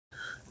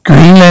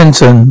Green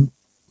Lantern,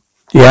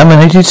 the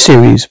animated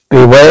series.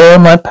 Beware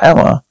my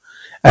power.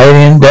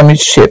 Alien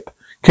damaged ship.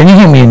 Can you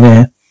hear me in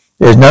there?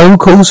 There's no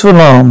cause for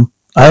alarm.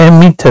 I am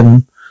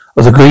Minton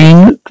of the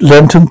Green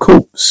Lantern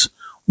Corps.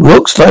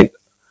 Looks like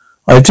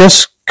I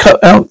just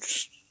cut out.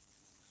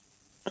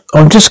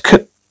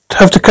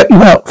 Have to cut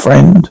you out,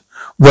 friend.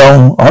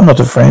 Wrong. I'm not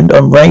a friend.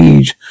 I'm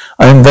rage.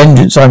 I'm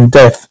vengeance. I'm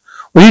death.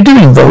 What are you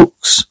doing,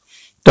 Volks?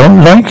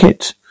 Don't like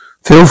it.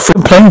 Feel free to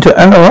complain to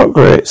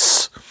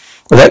Anarchris.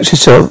 Relax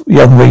yourself,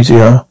 young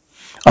Razor.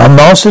 Our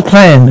master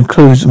plan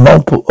includes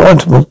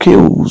multiple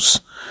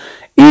kills.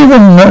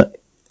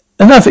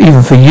 Enough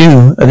even for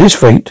you. At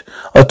this rate,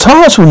 our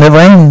task will never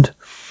end.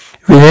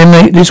 If we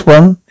eliminate this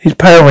one, his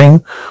power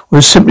ring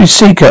will simply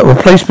seek out a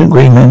replacement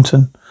Green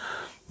Lantern.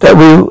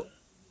 Then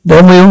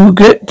we'll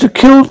get to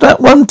kill that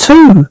one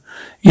too.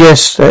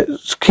 Yes,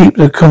 let's keep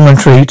the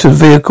commentary to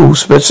vehicle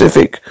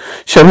specific.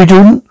 Shall we,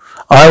 Jordan?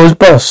 I was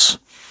boss.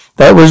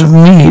 That was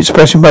me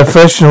expressing my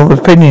professional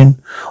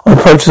opinion on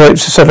the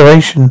prototype's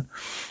acceleration.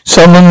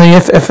 Someone in the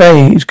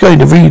FFA is going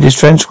to read this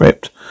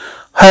transcript.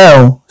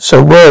 How?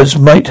 So words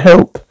might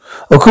help.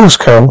 Of course,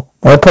 Carol.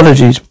 My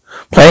apologies.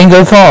 Playing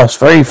go fast,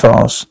 very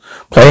fast.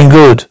 Playing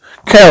good.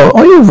 Carol,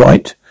 are you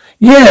right?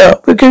 Yeah,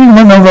 we're getting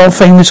one of our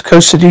famous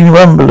Coast City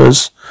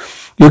Rumblers.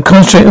 You're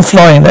concentrating on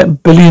flying that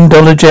 $1 billion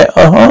jet,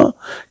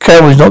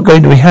 Carol is not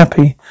going to be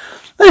happy.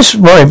 Let's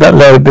worry about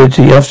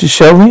liability later,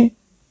 shall we?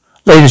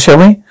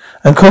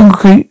 And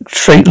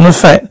concentrate on the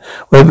fact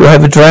we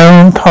have a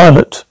drowned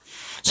pilot.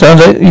 Sounds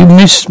like you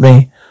missed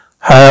me.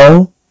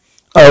 How?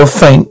 Oh,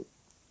 thank.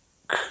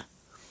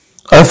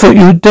 I thought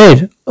you were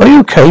dead. Are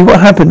you okay?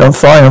 What happened? I'm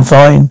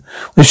fine.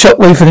 With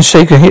shockwave and a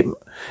shaker hit.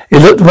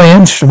 It looked at my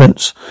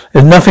instruments.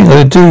 There's nothing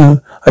I could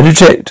do. I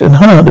eject and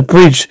the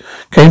bridge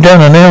came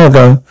down an hour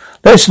ago.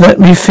 Let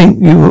me think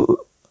you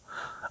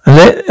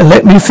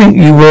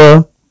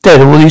were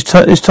dead all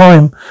this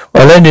time.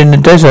 Well, I landed in the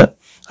desert.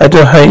 I had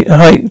to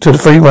hike to the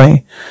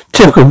freeway.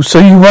 Typical. So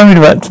you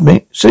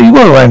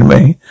were around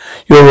me.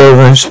 You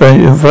were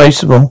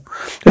irreplaceable.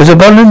 There's a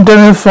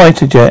London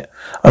fighter jet.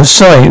 I'm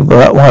sorry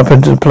about what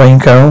happened to the plane,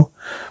 Carol.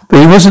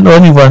 But he wasn't the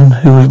only one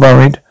who was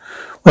worried.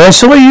 When I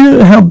saw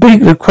you, how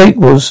big the quake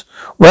was.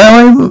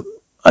 Well,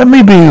 I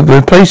may be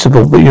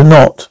replaceable, but you're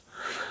not.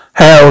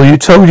 Hal, you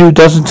told you a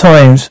dozen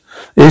times.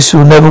 This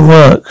will never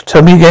work.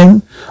 Tell me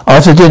again.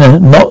 After dinner.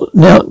 Not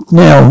now.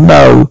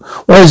 No.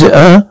 What is it,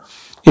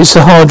 It's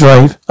the hard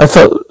drive. I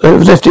thought I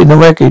left it in the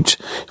wreckage.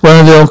 One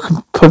of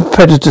the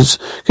competitors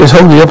gets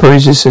hold of the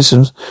operating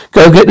systems.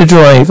 Go get the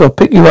drive. I'll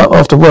pick you up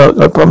after work,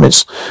 I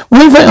promise.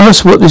 What if I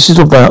ask what this is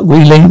about?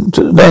 Green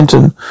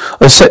Lantern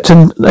of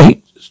Sector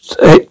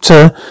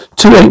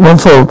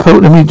 2814.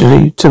 Report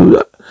immediately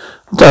to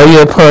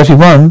Priority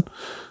 1.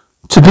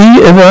 To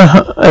be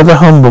ever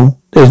humble.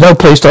 There's no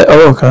place like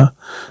Orica.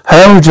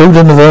 Hail,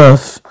 Jordan of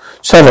Earth.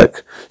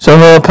 Salak.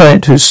 Some of our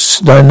opponent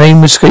whose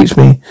name escapes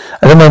me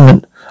at the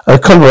moment.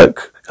 Colwick.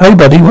 Hey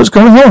buddy, what's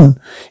going on?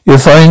 You'll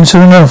find out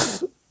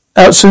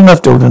soon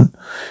enough, Jordan.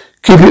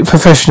 Keep it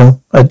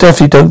professional. I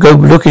definitely don't go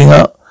look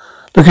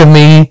at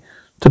me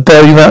to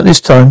bail you out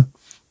this time.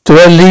 Do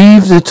I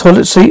leave the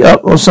toilet seat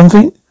up or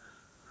something?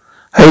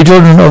 Hey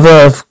Jordan of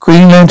Earth,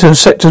 Green Lantern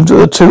Sector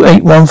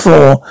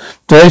 2814.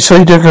 Did I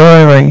say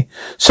Degarari?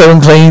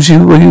 Someone claims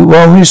you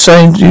while we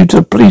assigned you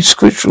to police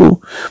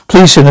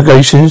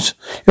negotiations.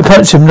 You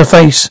punched him in the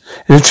face.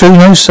 Is it true?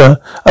 No, sir.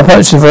 I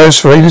punched him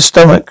Viceroy in the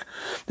stomach.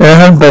 Then I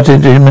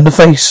headbutted him in the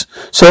face.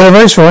 So the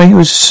Viceroy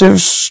was a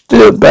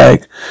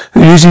dirtbag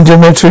who using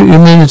military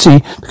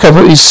immunity to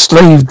cover his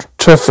slave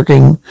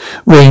trafficking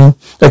ring.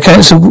 The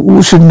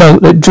council should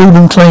note that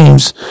Jordan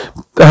claims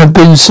have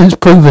been since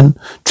proven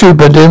true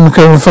by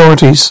democratic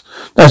authorities.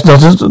 That's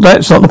not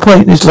the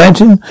point. This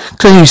Lantern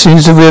clearly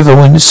sees the river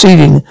when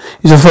ceding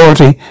his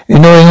authority,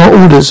 ignoring all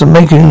orders and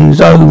making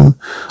his own.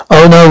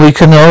 Oh no, we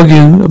can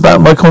argue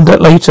about my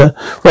conduct later.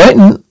 Right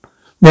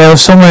now,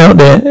 somewhere out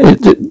there,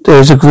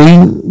 there's a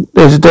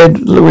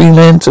dead Green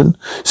Lantern.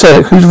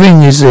 So, whose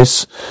ring is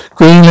this?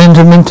 Green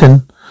Lantern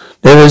Minton.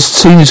 Never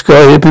seen this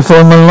guy here before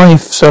in my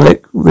life.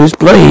 Select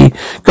display.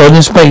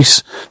 Guardian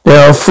Space.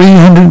 There are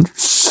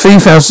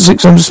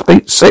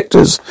 3,600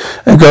 sectors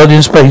and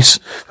Guardian Space.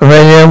 From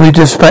there we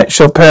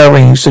dispatch our power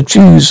rings to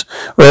choose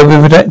wherever we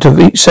protect of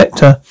each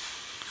sector.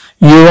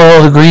 You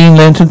are the Green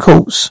Lantern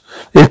Corps.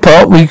 This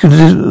part we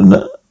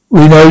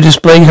know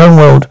display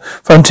homeworld.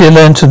 Frontier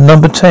Lantern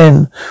number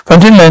 10.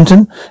 Frontier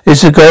Lantern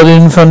is the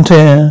Guardian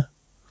Frontier.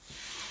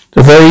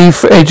 The very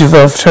edge of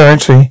our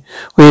territory.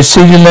 We have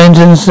seeded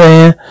lanterns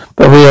there,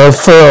 but we are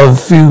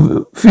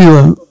few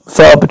and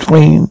far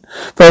between.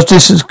 Fast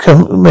distance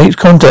makes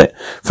contact.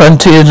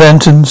 Frontier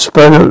Lantern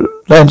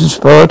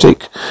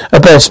sporadic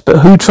at best, but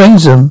who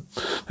trains them?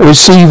 They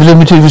receive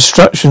limited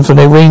instruction from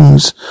their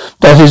wings.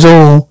 That is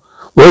all.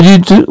 What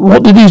did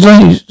these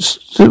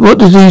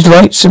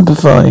lights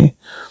signify?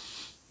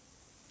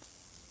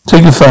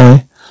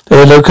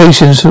 There are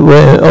locations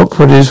where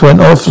operatives went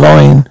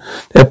offline.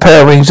 Their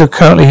power rings are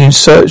currently in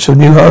search of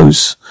new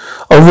hosts.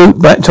 En route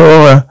back to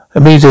Aura,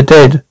 it means they're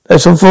dead.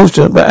 That's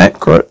unfortunate but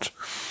accurate.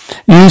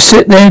 You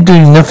sit there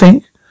doing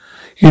nothing.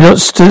 You not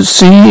see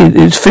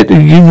it's fit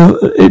to you're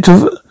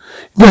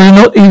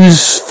not even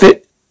fit.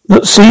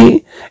 Not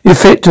see you're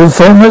fit to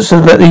inform us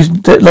about these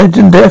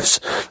legend deaths.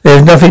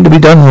 There's nothing to be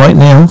done right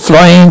now.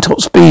 Flying top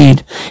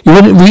speed. You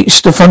wouldn't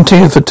reach the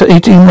frontier for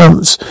 18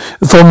 months.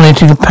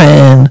 Formulating a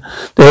plan.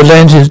 There are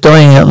Atlanteans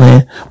dying out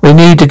there. We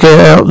need to get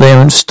out there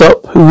and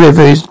stop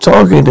whoever is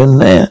targeting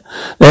there.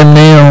 Then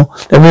now,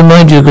 let me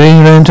remind you,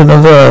 Green Lantern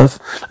of Earth.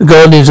 The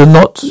Guardians are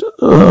not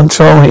on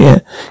trial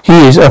here.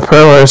 He is a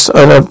barrister.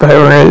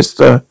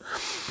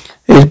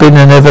 It's been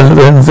an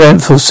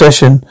eventful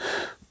session.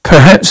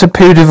 Perhaps a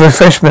period of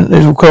refreshment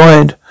is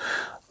required.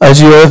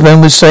 As you Earthmen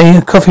would say,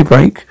 a coffee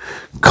break.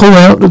 Call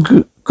out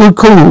the good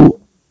call,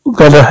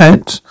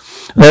 Hat.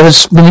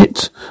 Last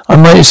minute, I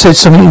might have said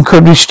something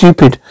incredibly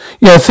stupid.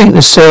 Yeah, I think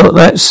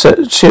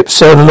that ship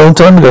sailed a long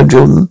time ago,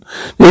 Jordan.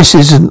 This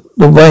isn't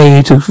the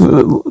way to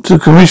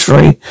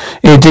commissary.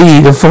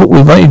 Indeed, I thought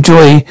we might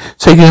enjoy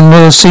taking a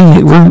more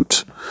scenic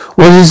route.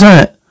 What is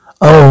that?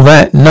 Oh,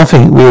 that,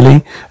 nothing,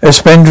 really. A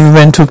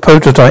experimental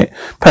prototype,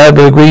 powered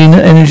by green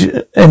energy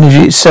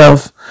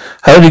itself.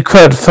 Holy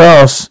crud,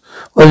 fast.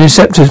 Well, the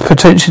Interceptor is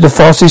potentially the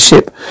fastest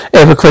ship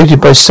ever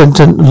created by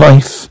sentient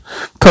life.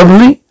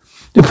 Probably.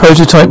 The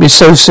prototype is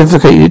so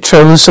sophisticated, it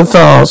travels so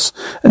fast,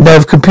 and now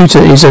the computer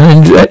is an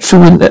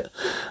actual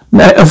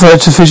of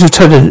artificial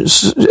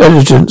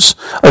intelligence.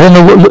 I don't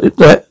know what look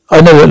that.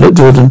 I know what look,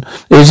 Jordan.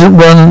 There isn't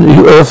one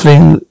you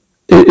earthling.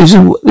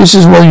 This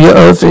is one of your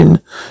earthling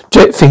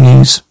jet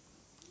thingies.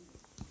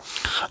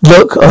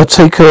 Look, I'll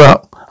take her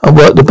up. I'll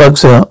work the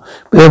bugs out.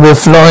 Then we'll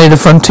fly the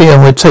frontier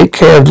and we'll take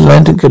care of the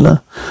Lantern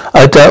Killer.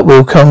 I doubt that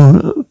will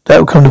come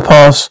to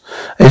pass.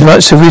 It's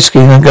much too risky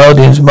and the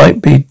Guardians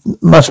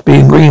must be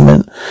in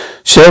agreement.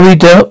 Shall we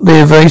doubt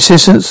their very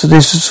existence of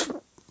this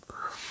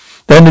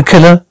Lantern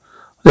Killer?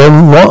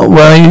 Then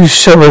why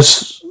show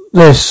us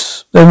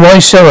this?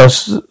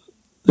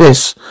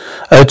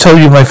 I told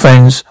you, my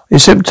friends,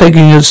 except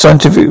taking your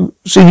scientific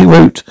scenic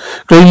route.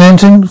 Green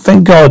Lantern,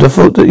 thank God, I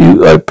thought that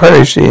I'd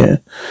perish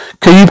here.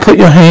 Can you put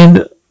your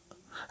hand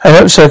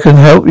up so I can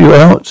help you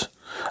out?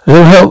 A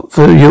little help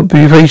for you'll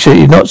be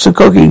appreciated. Not so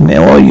cocky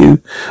now, are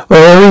you?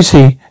 Where is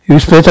he? You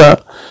split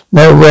up.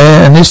 Now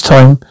where? And this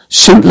time,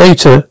 shoot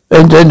later.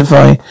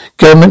 Identify.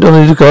 Government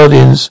on the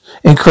Guardians.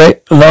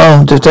 Incorrect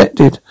alarm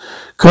detected.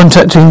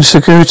 Contacting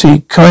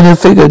security. Kind of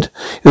figured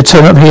you'd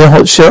turn up here,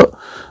 hotshot.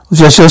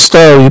 Just your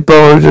style, you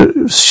borrowed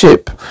a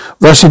ship,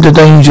 rush into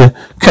danger,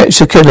 catch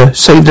the killer,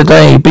 save the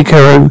day, big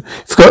hero,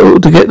 forgot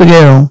to get the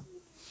girl.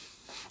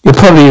 You're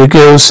probably a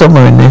girl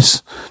somewhere in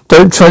this.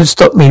 Don't try to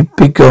stop me,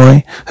 big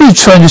guy. Who's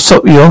trying to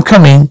stop you? I'm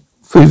coming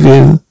with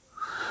you.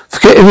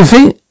 Forget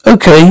everything?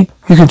 Okay,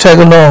 you can tag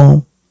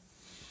along.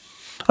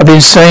 I've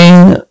been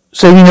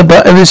saving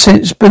about ever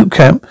since boot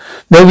camp.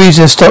 No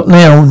reason to stop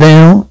now.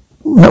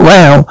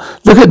 Wow,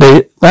 look at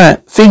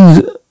that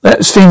thing.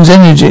 That's Thing's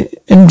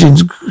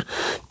engine's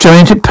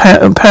giant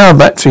power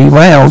battery.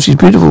 Wow, she's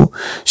beautiful.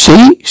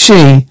 She.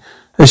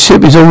 A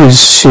ship is always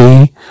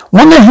she.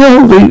 What the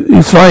hell do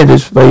you fly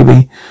this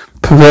baby?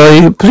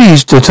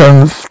 Please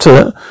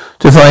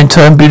define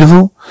term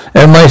beautiful.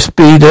 It must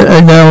be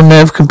the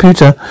nav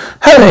computer.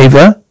 Hello,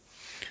 Ava.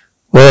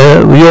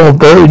 Well, your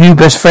new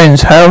best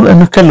friends, Hal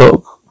and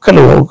Kellogg.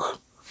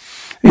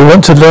 You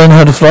want to learn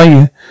how to fly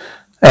you.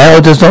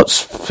 Al does not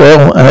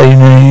spell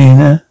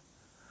Anna.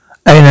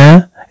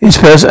 It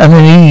spells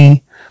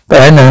Anna, but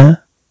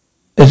Anna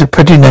is a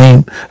pretty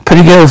name.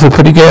 Pretty girl for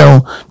pretty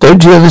girl.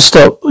 Don't you ever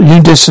stop.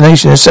 New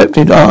destination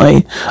accepted.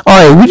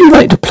 Would you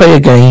like to play a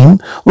game?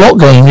 What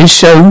game?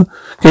 This game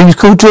is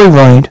called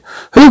Joyride.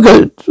 How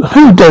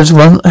does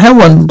one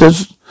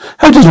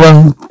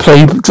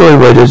play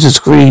Joyride as a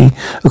screen?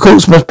 Of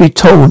course must be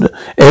told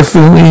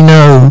everything we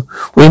know.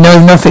 We know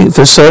nothing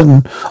for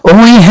certain. All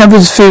we have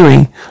is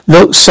theory.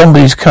 Look,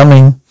 somebody's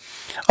coming.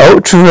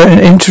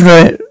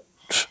 Ultra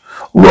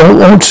warp.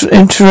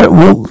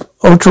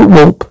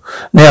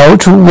 Now,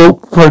 ultra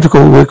warp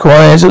protocol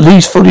requires at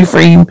least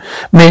 43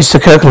 minutes to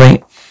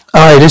calculate.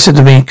 Listen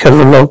to me,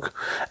 Kellogg.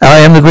 I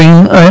am the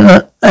Green,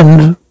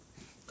 and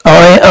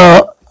I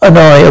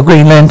are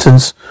Green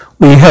Lanterns.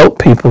 We help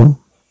people.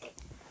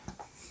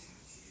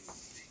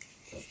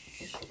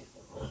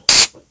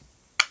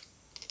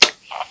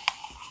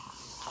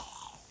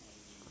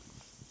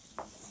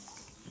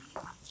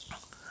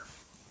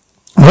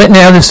 Right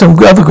now, there's some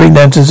other Green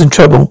Lanterns in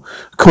trouble.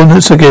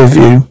 Coordinates I gave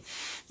you.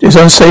 It's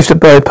unsafe to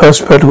bypass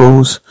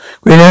protocols.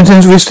 Green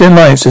Lanterns risk their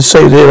lives to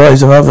save the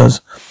lives of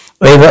others.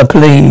 Ava,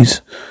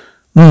 please.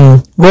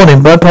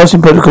 Warning,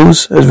 bypassing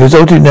protocols has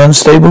resulted in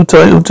unstable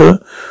title to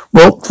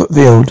warp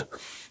field.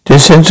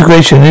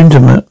 Disintegration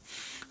intimate.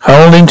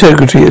 Hull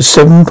integrity at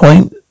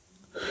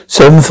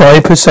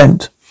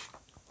 7.75%.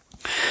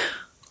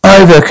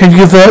 Ava, can you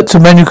convert to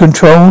manual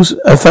controls?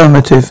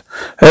 Affirmative.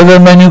 However,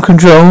 manual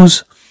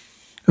controls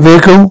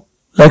vehicle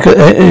like it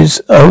is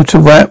to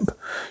wrap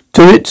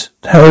to it.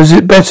 How is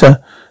it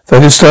better? If I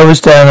can slow us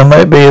down, I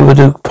might be able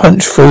to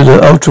punch through the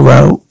ultra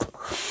rope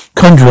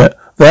conduit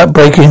without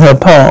breaking her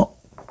apart.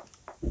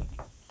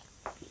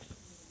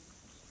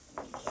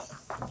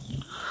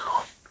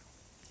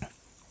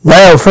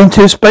 Wow,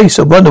 frontier space.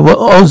 I wonder what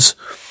Oz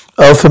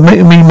are for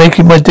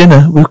making my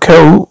dinner with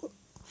Carol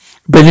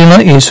a billion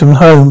light years from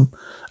home.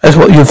 That's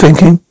what you're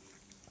thinking.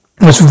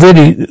 You must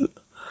really,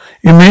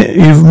 you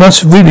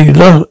must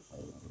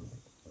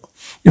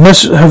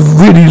have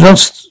really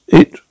lost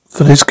it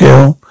for this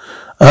girl.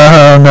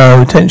 Ah,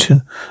 no,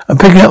 attention. I'm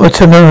picking up a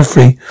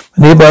telemetry, a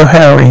nearby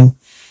howling.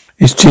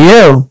 It's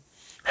GL.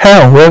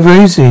 How? Wherever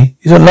is he?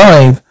 He's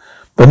alive.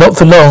 But not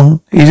for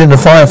long. He's in a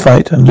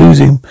firefight and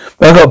losing.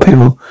 But I got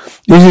people.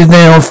 This is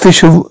now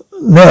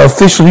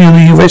officially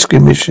a rescue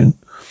mission.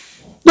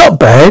 Not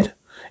bad.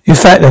 In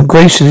fact, I'll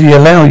graciously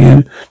allow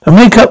you to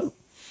make up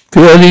for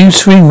your early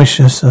swing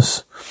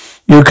missions.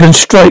 You can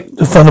strike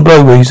the thunder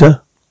blow,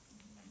 Razor.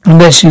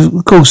 Unless you,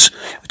 of course,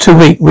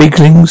 you're 2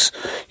 weaklings,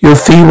 your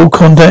feeble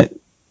contact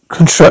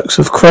constructs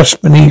of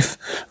crushed beneath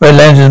Red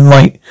Lantern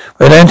might.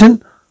 Red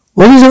Lantern?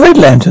 What is a Red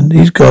Lantern?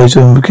 These guys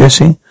are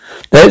guessing.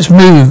 Let's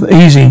move.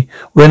 Easy.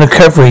 We're in a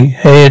cavalry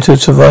here to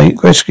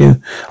survive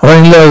rescue. I'm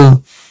running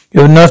low.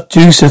 You have enough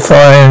juice to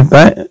fly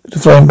back.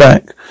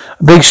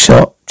 A big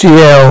shot.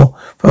 GL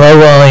from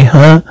OI,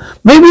 huh?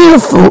 Maybe I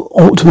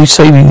ought to be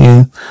saving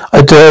you.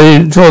 I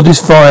dare draw this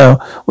fire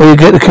while you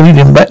get the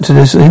comedian back to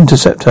this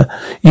interceptor.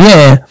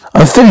 Yeah,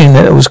 I'm feeling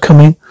that it was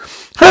coming.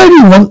 What do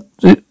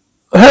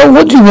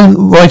you want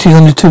writing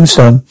on your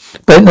tombstone?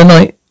 Bet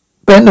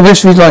the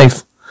rest of his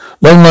life.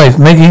 Long life,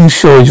 making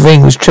sure his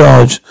ring was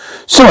charged.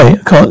 Sorry,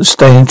 I can't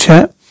stay and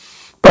chat.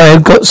 But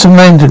I've got some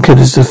lantern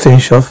killers to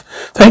finish off.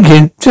 Thank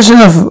you. Just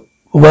enough.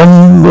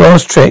 One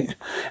last trick.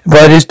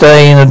 Brightest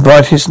day and the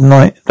blackest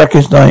night.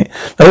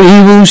 No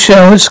evil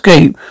shall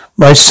escape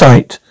my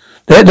sight.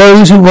 Let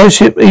those who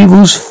worship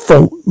evil's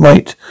fault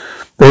might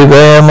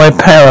beware my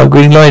power,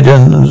 green light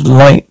and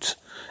light.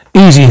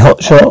 Easy,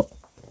 hotshot.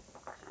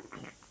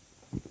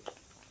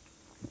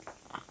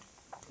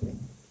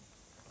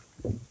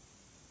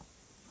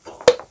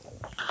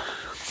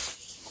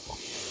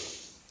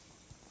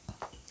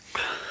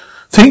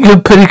 Think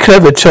you're pretty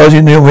clever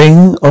charging your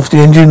ring off the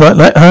engine like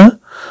that, huh?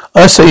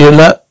 I say you're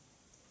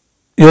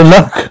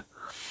lucky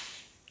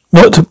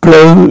not to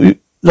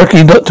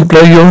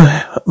blow your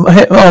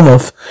arm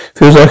off.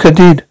 Feels like I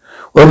did.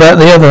 What about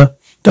the other?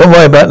 Don't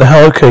worry about the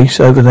whole case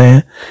over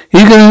there.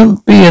 He's going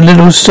to be a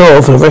little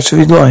sore for the rest of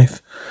his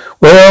life.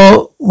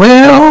 Well,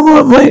 where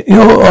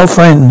are our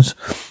friends?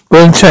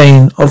 We're on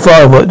chain on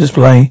firework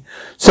display.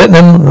 Set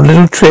them a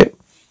little trip.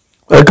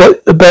 I got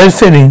a bad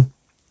feeling.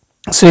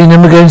 Seeing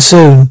them again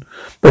soon.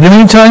 But in the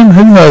meantime,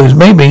 who knows?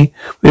 Maybe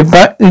we're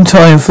back in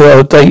time for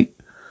our date.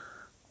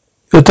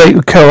 Your date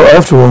with Carol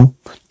after all.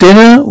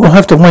 Dinner? We'll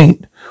have to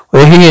wait.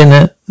 We're here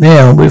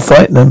now. We'll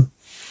fight them.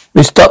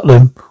 We stop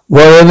them.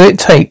 Whatever it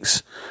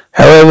takes.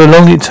 However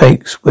long it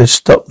takes, we'll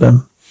stop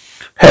them.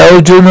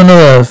 Harold June on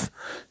Earth.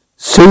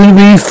 Soon to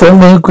be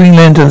former Green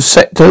Lantern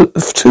Sector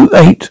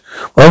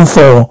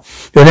 2814.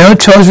 You're now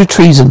charged with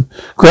treason.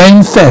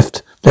 Grand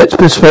theft. Let's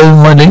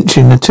postpone my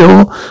lynching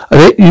until I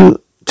let you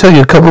tell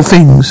you a couple of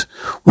things.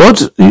 What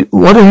have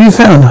you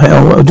found,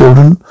 Hal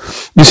Jordan?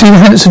 You seen the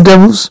handsome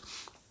devils?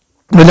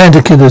 The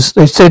lantern killers.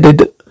 You said they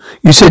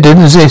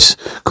didn't exist.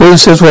 Call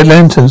themselves Red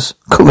Lanterns.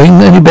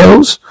 Ring any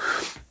bells?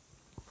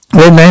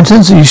 Red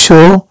Lanterns, are you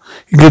sure?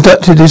 You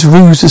conducted this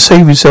ruse to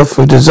save yourself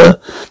for deserve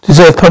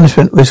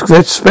punishment.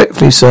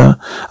 Respectfully, sir.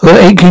 I've got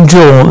an aching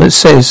jaw that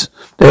says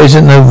there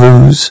isn't no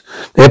ruse.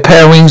 Their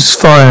power rings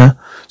fire.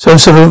 Some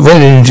sort of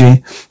red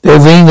energy. They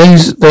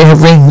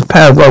have rings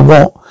powered by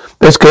what?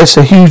 Best guess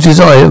a huge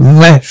desire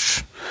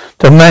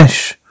to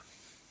mash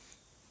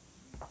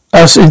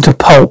us into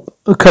pulp.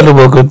 The colour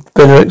worker,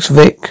 Benedict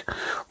Vic.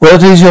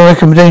 What is your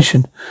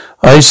recommendation?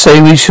 I say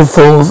we should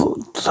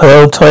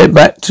tie it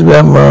back to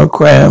Amara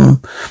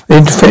Cram,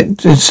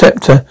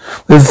 interceptor,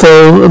 with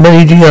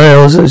many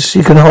GILs as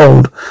she can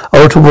hold. I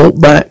want to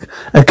walk back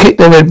and kick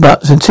their red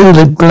butts until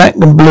they're black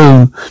and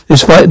blue,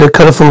 despite their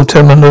colourful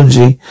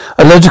terminology.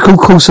 A logical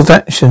course of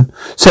action.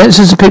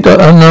 Sensors have picked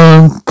up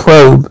unknown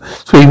probe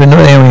sweeping the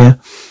area,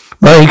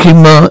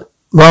 making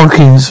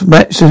markings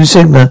match the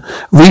signal.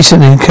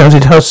 Recently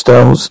encountered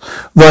hostiles.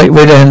 Right,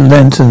 Red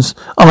Lanterns.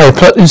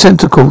 Plot in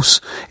center course.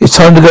 It's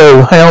time to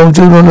go. Hail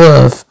June on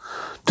Earth.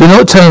 Do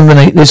not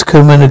terminate this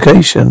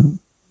communication.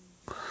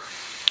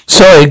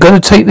 Sorry,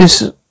 gotta take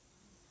this.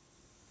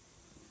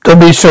 Don't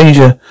be a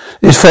stranger.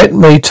 This fact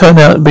may turn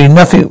out to be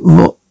nothing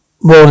more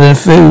than a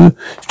few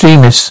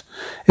extremists.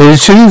 If the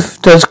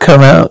truth does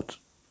come out,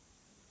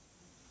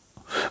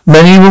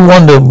 many will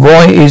wonder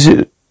why is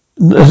it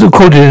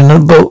recorded in a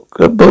book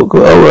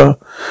Aura.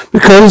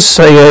 Because,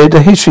 say,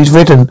 the history is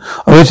written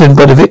by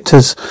the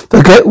victors.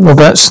 Forget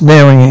about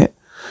snaring it.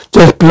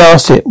 Just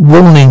blast it.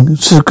 Warning.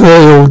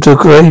 Scale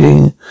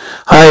degrading.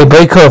 Hey,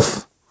 break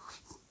off.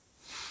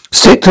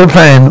 Stick to the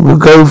plan. We'll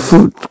go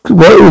for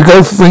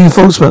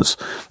reinforcements.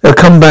 They'll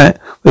come back.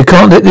 We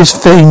can't let this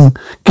thing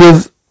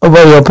give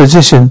away our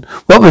position.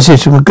 What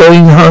position? We're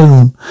going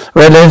home.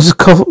 Red Lanterns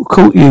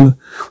caught you.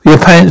 Your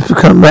pants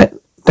come back.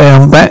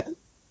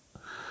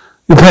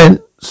 Your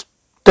pants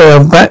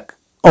down back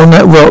on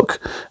that rock,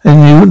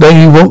 and then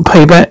you want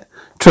payback.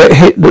 Direct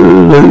hit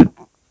the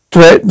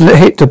direct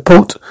hit to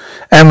Port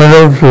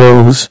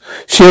Amalopoulos.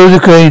 Shield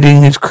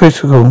degrading is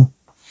critical.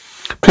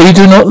 Please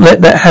do not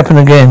let that happen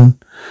again.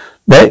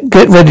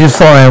 Get ready to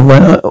fire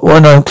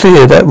when I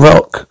clear that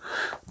rock.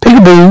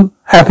 Peekaboo,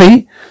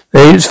 happy?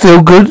 They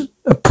feel good?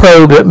 A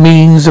probe that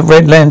means the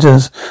Red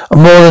Lanterns are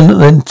more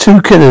than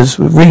two killers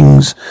with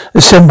rings.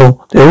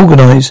 Assemble. They're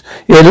organized.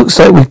 It looks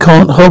like we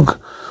can't hog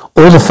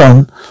all the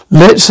fun.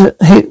 Let's hit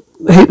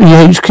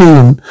the HQ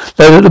and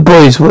load up the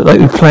boys like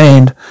we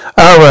planned.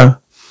 Ara,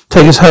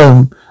 take us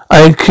home.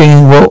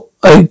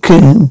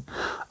 King,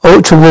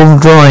 Ultra Warm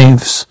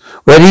drives.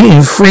 Ready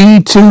in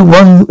 3, 2,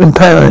 1,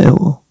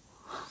 imperial.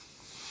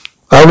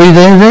 Are we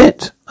there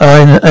yet?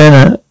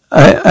 Aina,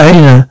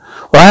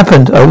 what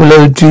happened?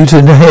 Overload due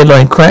to the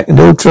hairline crack in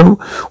the ultra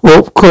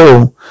warp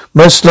coil.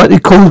 Most likely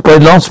caused by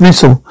last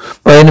missile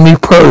by enemy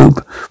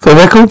probe. For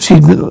record,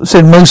 she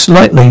said most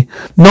likely,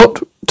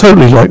 not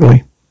totally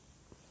likely.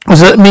 What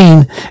does that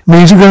mean? It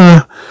means you're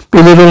gonna be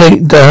a little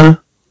late, duh.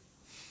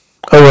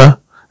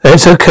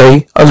 That's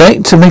okay. I'd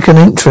like to make an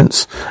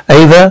entrance.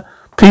 Ava,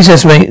 please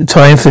estimate the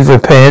time for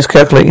repairs.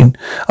 Calculating.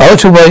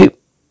 Ultra wait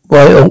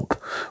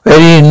up.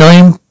 Ready in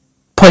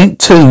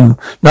 9.2.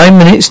 9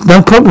 minutes,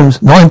 no problems.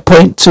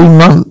 9.2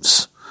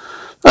 months.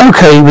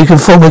 Okay, we can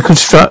formally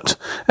construct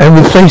and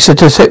replace the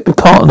detected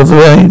part of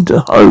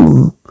the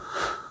home.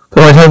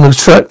 The right home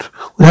construct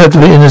would have to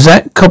be an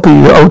exact copy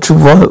of the ultra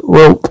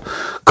warp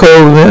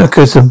core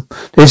mechanism.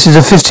 This is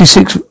a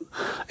 56.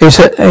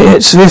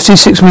 It's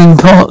 56 million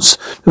parts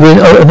with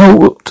an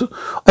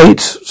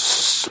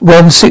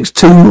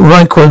 8162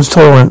 microns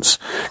tolerance.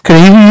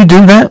 Can you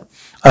do that?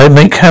 I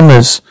make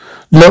hammers.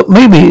 Look,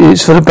 maybe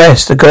it's for the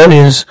best. The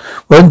Guardians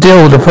won't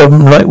deal with the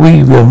problem like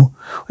we will.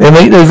 We'll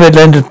make those Red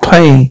Lanterns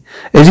pay.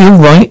 Is he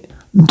alright?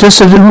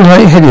 Just a little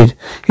light-headed.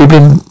 He'd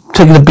been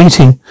taking a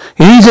beating.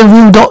 He needs a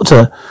real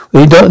doctor.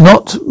 We're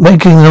not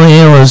making 9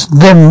 hours,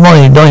 then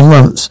 9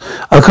 months.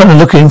 I'm kind of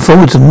looking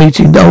forward to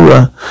meeting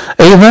Nora.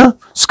 Ava,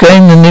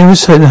 scan the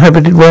nearest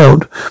inhabited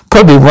world.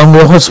 Probably one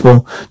more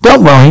hospital.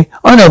 Don't worry.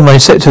 I know my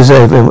sectors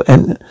everywhere.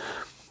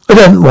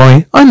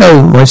 I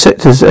know my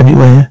sectors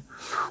anywhere.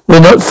 We're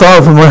not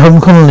far from my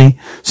home colony.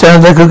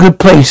 Sounds like a good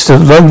place to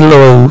lay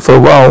low for a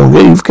while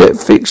and get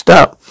fixed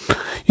up.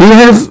 You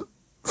have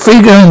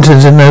 3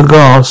 lanterns in their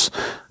grass.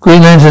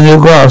 Green Lantern in your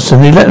grass,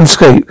 and you let them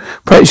escape.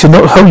 Perhaps you're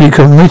not wholly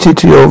committed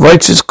to your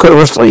righteous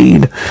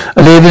crusade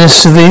and live in a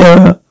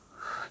severe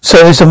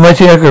service of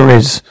mighty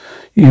Icarus.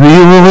 You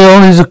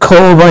will is the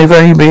core of my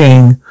very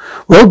being.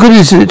 What good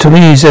is it to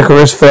me,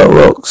 Zechariah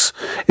Ferox,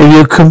 if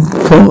you're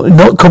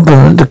not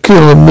competent to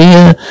kill a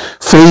mere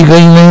 3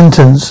 Green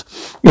Lanterns?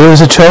 It was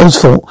a child's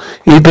fault.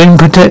 He'd been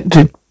promoted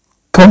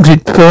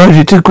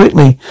too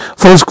quickly.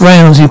 False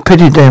grounds, he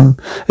pitied them.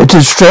 The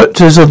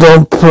destructors of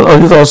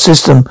our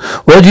system.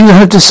 What do you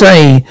have to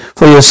say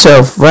for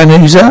yourself,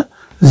 Ranuza?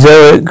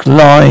 Zarek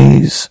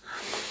lies.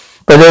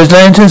 But those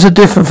lanterns are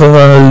different from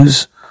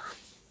those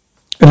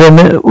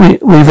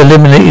we've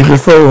eliminated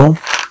before.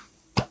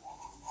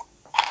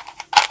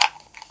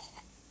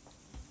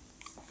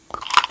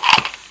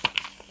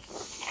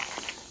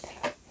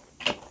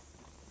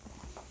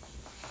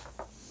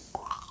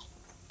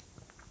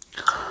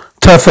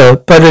 Tougher,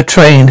 better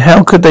trained.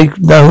 How could they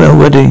know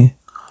already?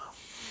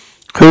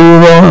 Who,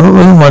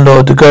 my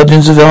lord? The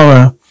Guardians of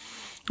Honor.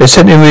 They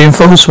sent in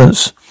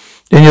reinforcements.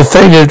 In your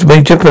failure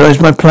may jeopardize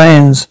my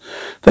plans.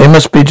 They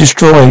must be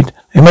destroyed.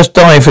 They must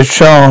die for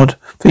Shard.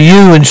 For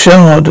you and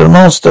Shard, the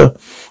master.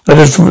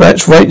 That's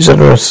right,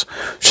 Zedorus.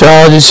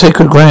 Shard is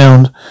sacred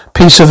ground.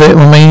 Piece of the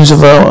remains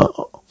of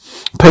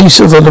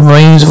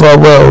our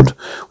world,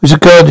 which the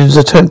Guardians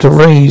attempt to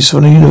raise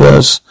from the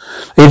universe.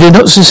 They did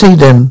not succeed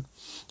then.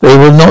 They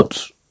will not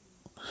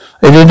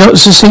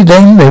succeed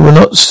then. They will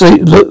not see.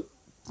 Look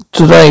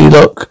today.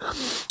 Look.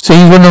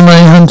 See, one of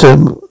my hunter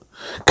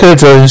killer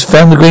drones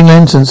found the Green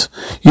Lanterns.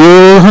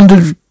 Your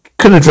hunter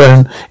killer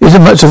drone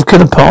isn't much of a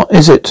killer part,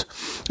 is it?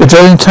 The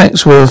drone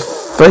attacks were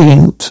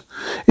faint.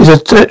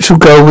 Its actual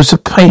goal was to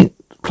plant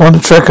a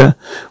tracker,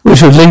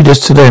 which would lead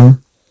us to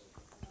them.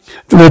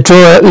 To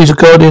draw out these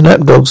guardian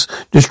lapdogs,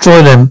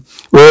 destroy them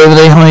wherever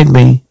they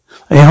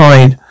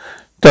hide.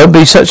 Don't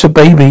be such a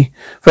baby.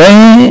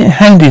 Very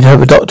handy to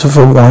have a doctor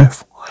for a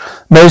wife.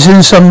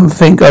 Medicine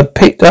something I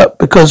picked up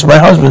because my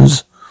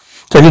husband's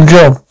taking a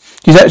job.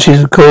 He's actually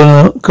a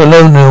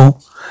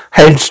colonial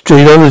head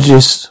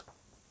geologist.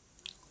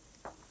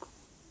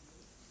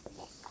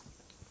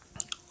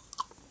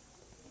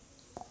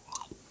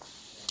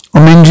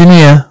 I'm an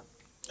engineer.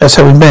 That's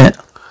how we met.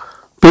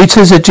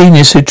 Beta's a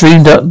genius who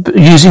dreamed up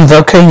using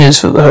volcanoes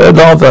for her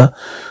lava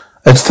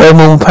and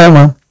thermal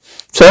power.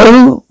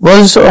 So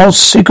was that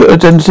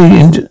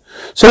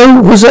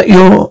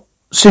your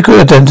secret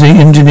identity,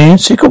 engineer?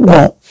 Secret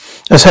what?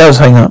 That's Hal's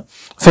hang up.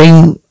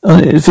 Thing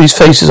if his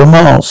face is on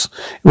Mars.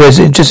 He wears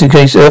it just in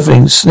case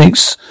Earthling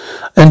sneaks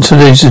into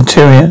his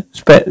interior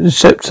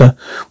scepter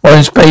while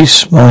in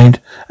space mind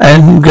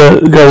and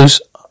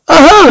goes,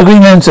 aha, the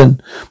Green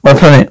Lantern, my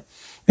planet.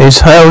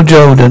 It's Hal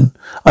Jordan.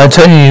 I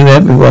tell you,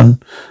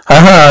 everyone.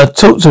 Aha,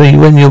 talk to me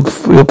when your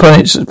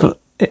planet's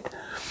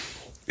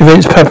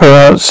events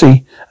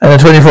paparazzi, and a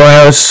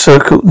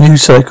 24-hour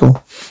news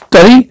cycle.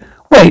 Daddy?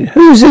 Wait,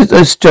 who is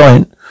this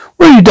giant?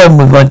 What have you done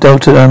with my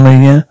daughter,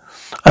 Amelia?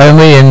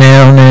 Amelia,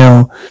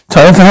 now.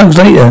 Time for hugs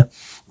later.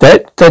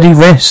 Daddy,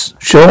 rest.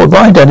 Sure,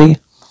 bye, Daddy.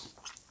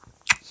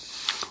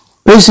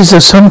 This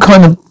is some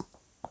kind of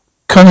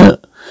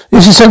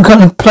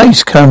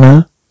place,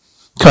 Kinda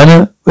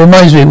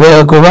reminds me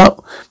where I grew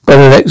up,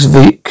 Benedict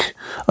Vic.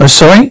 I'm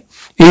sorry?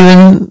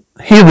 Even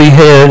here we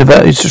heard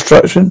about its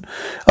destruction.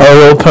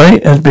 Our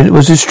planet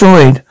was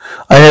destroyed.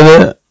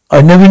 I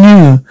never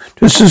knew.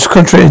 Just as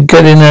contrary to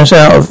getting us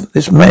out of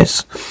this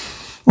mess.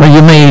 Well,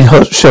 you made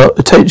hotshot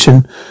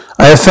attention.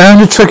 I have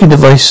found a tracking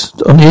device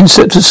on the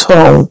Interceptor's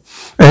hull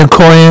and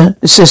require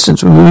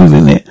assistance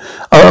removing it.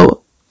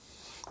 Oh,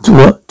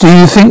 what? Do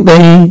you think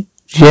they?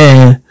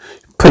 Yeah,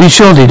 pretty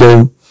sure they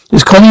do.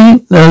 This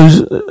colony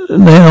knows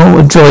now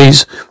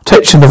enjoys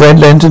protection of Red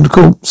Lantern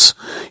corpse.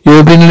 You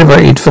have been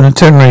liberated from the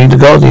tyranny of the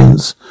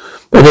Guardians.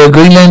 But the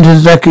Green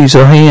Lantern's lackeys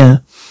are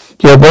here.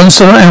 You have 1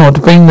 solid hour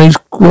to bring these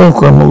war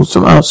criminals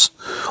to us,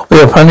 or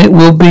your planet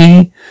will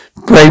be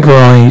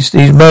vaporized.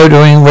 These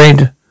murdering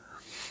Red.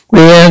 We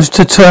have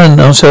to turn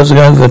ourselves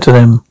over to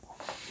them.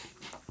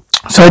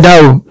 So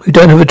no, we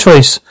don't have a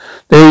choice.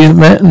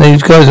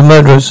 These guys are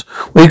murderers.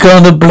 We're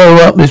going to blow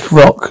up this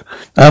rock.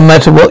 No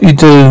matter what you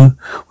do,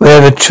 we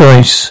have a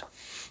choice.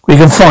 We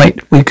can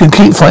fight. We can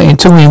keep fighting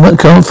until we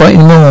can't fight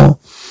anymore.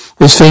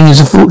 This thing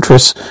is a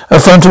fortress. A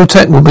frontal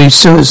attack will be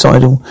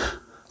suicidal.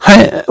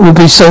 Hey, if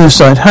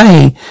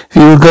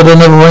you got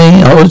another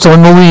way, I was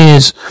on all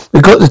ears.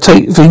 We've got to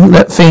take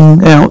that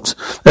thing out.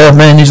 That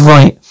man is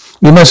right.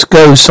 You must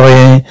go,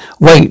 Sire.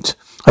 Wait.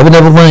 I have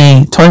another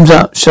way. Time's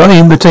up. Shall I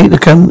imitate the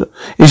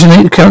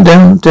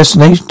countdown?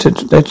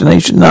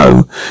 Destination?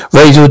 No.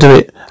 Razor will do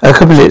it. A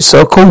couple of it.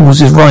 So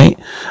cause is right.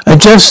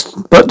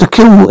 But to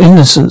kill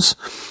innocents.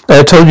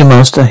 I told you,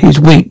 Master. He's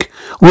weak.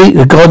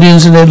 The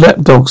Guardians and their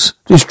lapdogs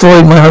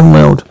destroyed my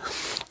homeworld.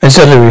 And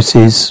so it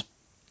is.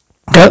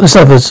 Countless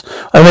others.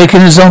 I make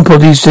an example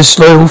of these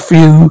disloyal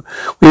few.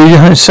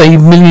 We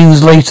save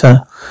millions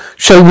later.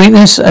 Show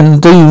weakness and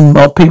doom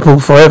our people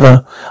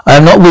forever. I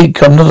am not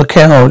weak. I'm not a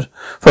coward.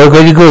 For a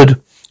greater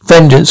good.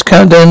 Vengeance.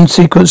 Countdown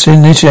sequence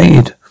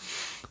initiated.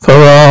 You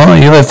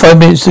have 5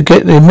 minutes to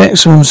get the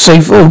maximum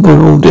safe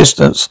orbital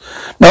distance.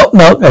 Knock.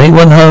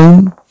 Anyone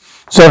home?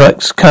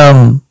 Xerox,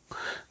 come.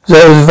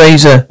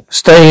 Razor,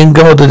 stay and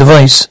guard the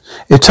device.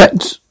 If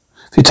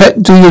you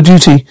do your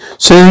duty,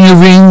 soon your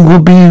ring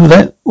will be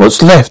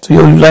what's left of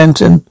your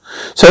lantern.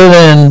 So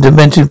then,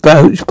 demented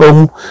ball,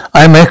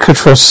 I am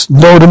Ekatros,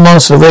 Lord and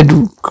Master of Red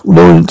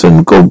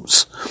Lantern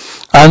Corps.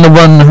 I am the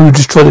one who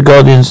destroyed the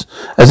Guardians,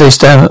 as they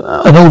stand,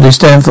 and all they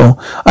stand for.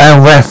 I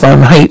am wrath, I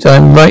am hate, I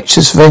am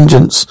righteous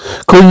vengeance.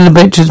 According to the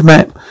bench's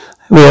map,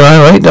 we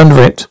are right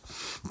under it.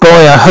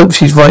 Boy, I hope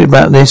she's right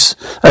about this.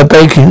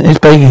 It's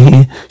baking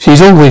here.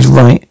 She's always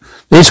right.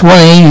 This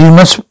way, you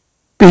must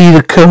be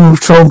the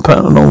control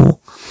panel.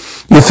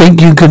 You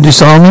think you can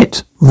disarm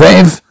it?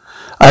 Rev?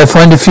 I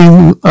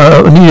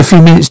need a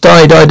few minutes.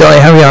 Die.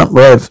 Hurry up,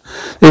 Rev.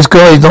 This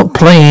guy's not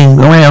playing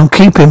around.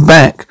 Keep him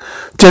back.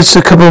 Just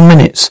a couple of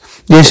minutes.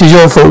 This is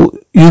your fault.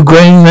 You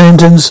Green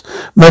Lanterns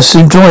must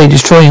enjoy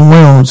destroying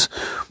worlds.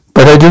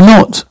 But I do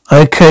not.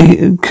 I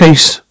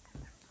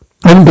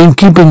haven't been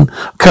keeping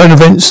current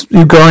events,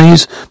 you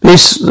guys.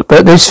 This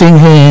thing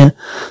here.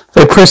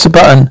 They press the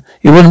button.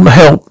 You wouldn't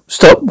help.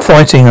 Stop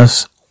fighting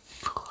us.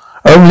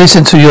 I won't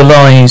listen to your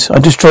lies. I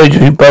destroyed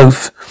you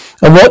both.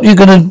 And what you're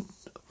gonna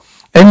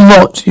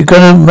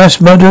mass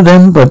murder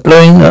them by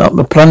blowing up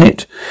the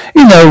planet?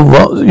 You know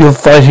what you're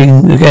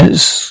fighting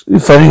against. You're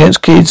fighting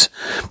against kids.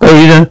 But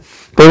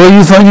what are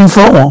you fighting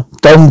for?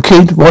 Dumb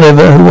kid,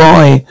 whatever, who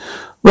are I?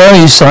 Where are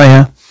you,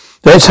 Sire?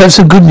 Let's have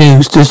some good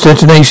news. This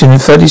detonation in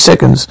 30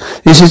 seconds.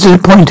 This is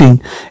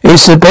disappointing.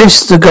 It's the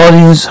best the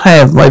Guardians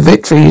have. My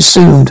victory is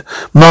assumed.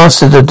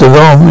 Master, the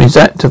Devom is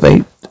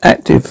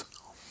active.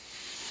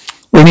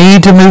 We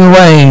need to move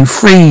away.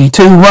 3,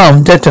 2,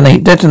 1.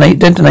 Detonate.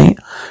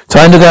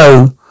 Time to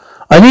go.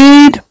 I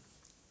need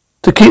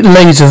to keep the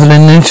laser from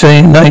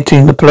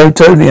initiating the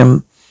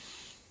plutonium.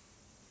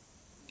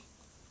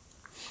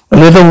 A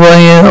little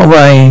way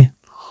away.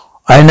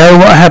 I know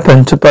what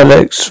happened to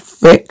Balex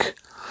Vic.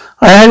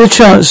 I had a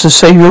chance to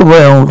save your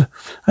world.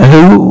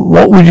 And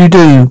what would you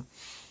do?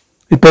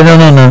 It's been an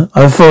honor.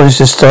 I thought it's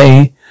to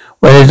stay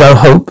where there's no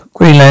hope.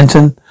 Green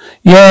Lantern.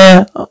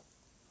 Yeah,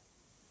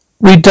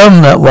 we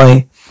done that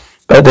way.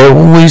 But there's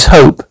always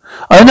hope.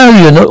 I know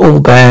you're not all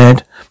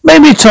bad.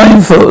 Maybe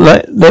time for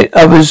let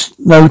others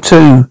know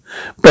too.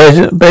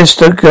 Best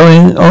get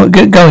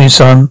going,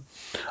 son.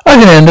 I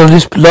can handle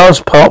this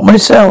last part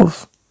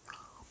myself.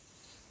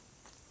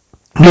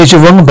 Yes,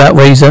 you're wrong about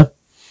Razor.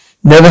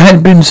 Never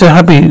had been so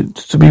happy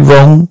to be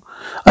wrong.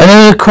 I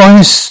know the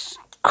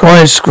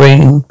cry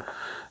scream,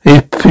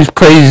 his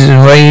praises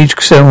and rage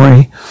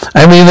ceremony,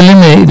 and we've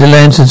eliminated the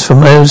lanterns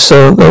from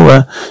Elsa.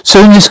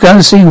 Soon this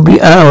galaxy will be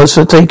ours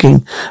for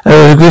taking,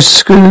 and the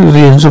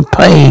Griscolians will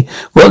pay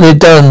what they've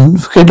done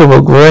for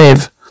Kilowog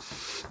Rev.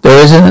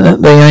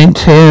 They ain't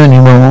here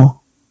anymore.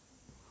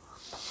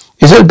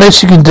 Is that the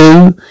best you can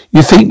do?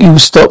 You think you will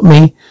stop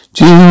me?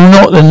 Do you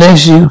not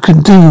unless you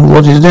can do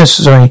what is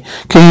necessary?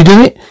 Can you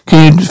do it?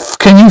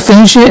 Can you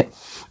finish it?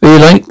 Will you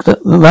like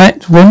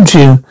that, won't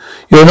you?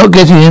 You're not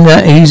getting in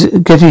that easy,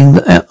 but you're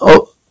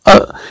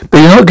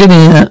not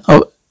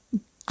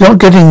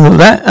getting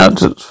that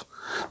out of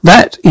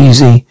that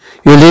easy.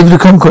 You'll live the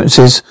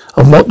consequences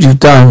of what you've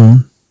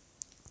done.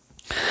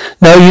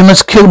 No, you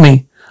must kill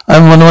me.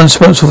 I'm the one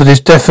responsible for this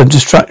death and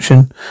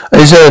destruction. I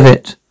deserve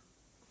it.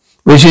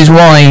 Which is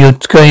why you're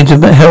going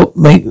to help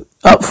make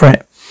up for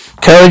it.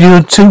 Coward,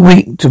 you're too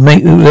weak to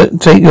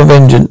take your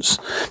vengeance.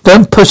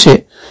 Don't push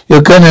it.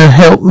 You're going to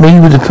help me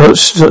with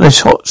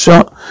this hot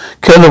shot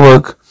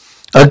Kilowog.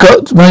 I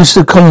got most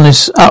of the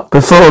colonists up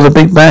before the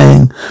Big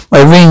Bang.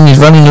 My ring is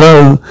running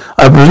low.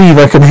 I believe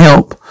I can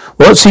help.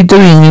 What's he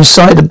doing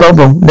inside the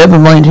bubble? Never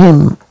mind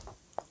him.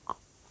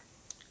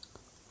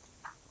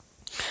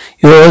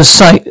 You're a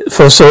sight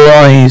for sore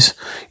eyes.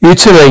 You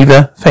too,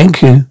 Ava.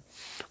 Thank you.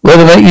 What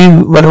about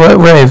you? What about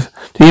Rev?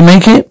 Do you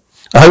make it?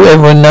 I hope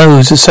everyone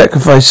knows the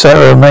sacrifice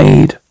Sarah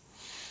made.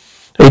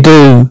 They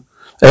do.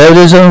 The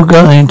elders are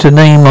going to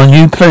name our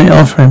new planet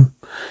after him.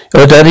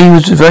 Your daddy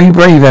was very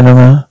brave,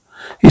 Anima.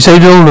 He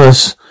saved all of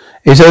us.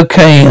 It's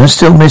okay. I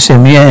still miss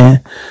him. Yeah.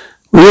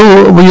 We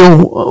all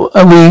will.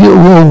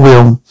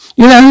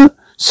 You know,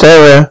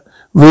 Sarah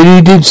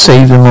really did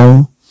save them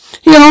all.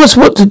 He asked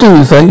what to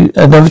do if they had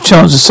another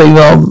chance to save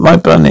my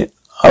planet,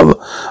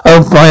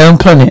 my own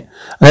planet.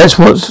 And that's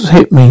what's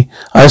hit me.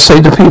 I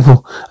saved the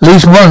people. At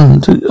least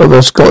one of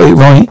us got it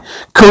right.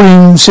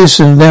 Cooling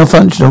system now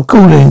functional.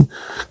 Cooling.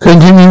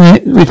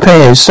 Continuing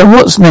repairs. So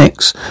what's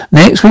next?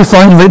 Next we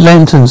find red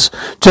lanterns.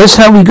 Just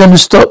how are we going to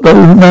stop those?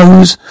 Who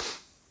knows?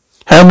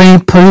 How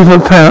many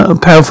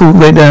powerful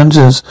red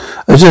lanterns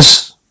are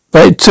just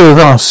like two of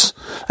us?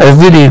 That's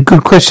really a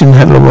good question,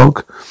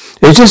 Kilowog.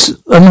 There's just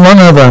one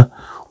other.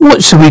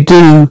 What should we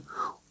do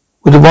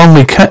with the one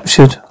we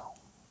captured?